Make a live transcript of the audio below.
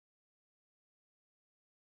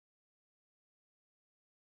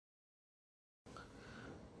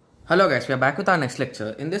Hello guys, we are back with our next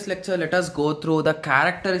lecture. In this lecture, let us go through the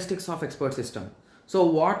characteristics of expert system. So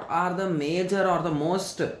what are the major or the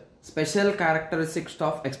most special characteristics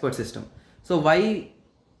of expert system? So why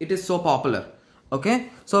it is so popular?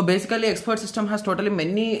 Okay, so basically expert system has totally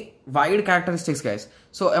many wide characteristics guys.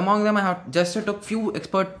 So among them I have just took few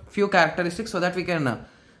characteristics so that we can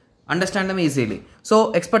understand them easily.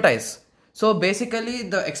 So expertise. So basically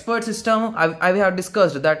the expert system, I have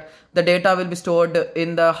discussed that the data will be stored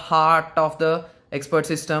in the heart of the expert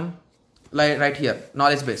system, like right here,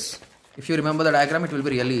 knowledge base. If you remember the diagram, it will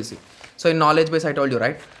be really easy. So in knowledge base, I told you,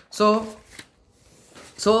 right? So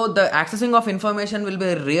the accessing of information will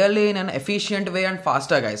be really in an efficient way and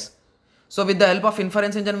faster guys. So with the help of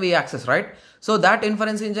inference engine, we access, right? So that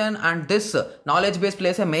inference engine and this knowledge base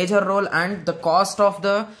plays a major role, and the cost of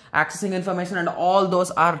the accessing information and all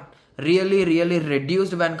those are really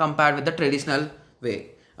reduced when compared with the traditional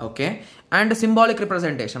way. Okay, and symbolic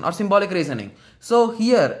representation or symbolic reasoning. So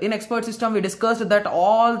here in expert system we discussed that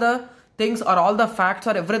all the things or all the facts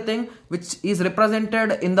or everything which is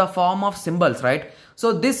represented in the form of symbols, right?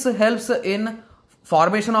 So this helps in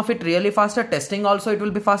formation of it really faster, testing also it will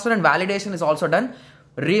be faster, and validation is also done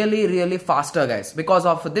really faster guys because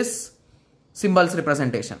of this symbols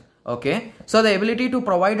representation. Okay, so the ability to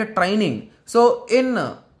provide a training. So in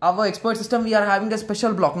our expert system we are having a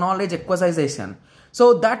special block, knowledge acquisition.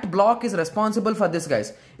 So that block is responsible for this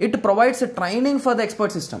guys. It provides a training for the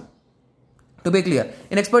expert system. To be clear,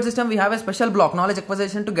 in expert system we have a special block, knowledge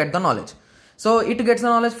acquisition, to get the knowledge. So it gets the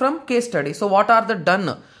knowledge from case study. So what are the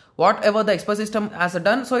done, whatever the expert system has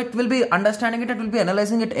done, so it will be understanding it, it will be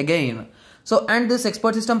analyzing it again. So and this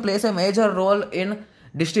expert system plays a major role in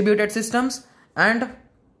distributed systems and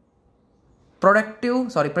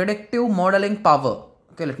predictive modeling power.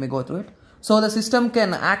 Okay, let me go through it. So the system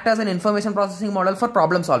can act as an information processing model for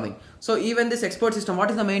problem solving. So even this expert system, what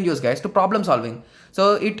is the main use guys? To problem solving.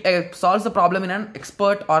 So it solves the problem in an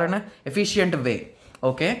expert or in an efficient way.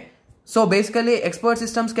 Okay. So basically expert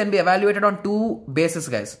systems can be evaluated on two bases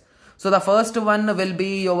guys. So the first one will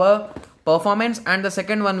be your performance and the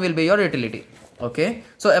second one will be your utility. Okay.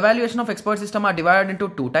 So evaluation of expert system are divided into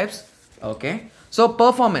two types. Okay. So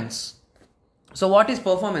performance. So what is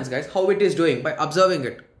performance guys? How it is doing by observing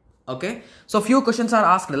it. Okay, so few questions are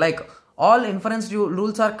asked like all inference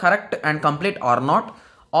rules are correct and complete or not.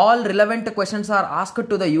 All relevant questions are asked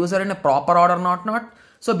to the user in a proper order or not.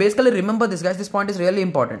 So basically remember this guys, this point is really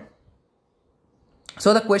important.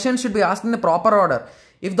 So the question should be asked in a proper order.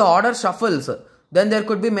 If the order shuffles, then there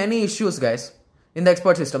could be many issues guys in the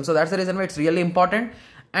expert system. So that's the reason why it's really important.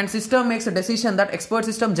 And system makes a decision that expert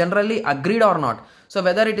system generally agreed or not. So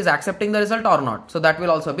whether it is accepting the result or not. So that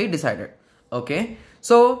will also be decided. Okay,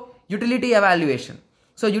 so utility evaluation.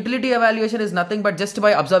 So utility evaluation is nothing but just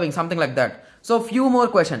by observing something like that. So few more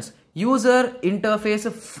questions. User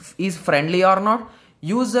interface is friendly or not.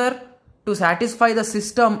 User to satisfy the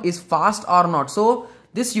system is fast or not. So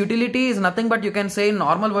this utility is nothing but you can say in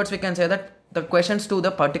normal words we can say that the questions to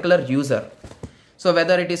the particular user. So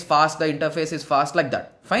whether it is fast, the interface is fast, like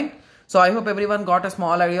that. Fine. So I hope everyone got a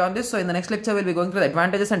small idea on this. So in the next lecture we'll be going through the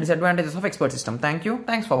advantages and disadvantages of expert system. Thank you.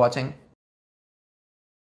 Thanks for watching.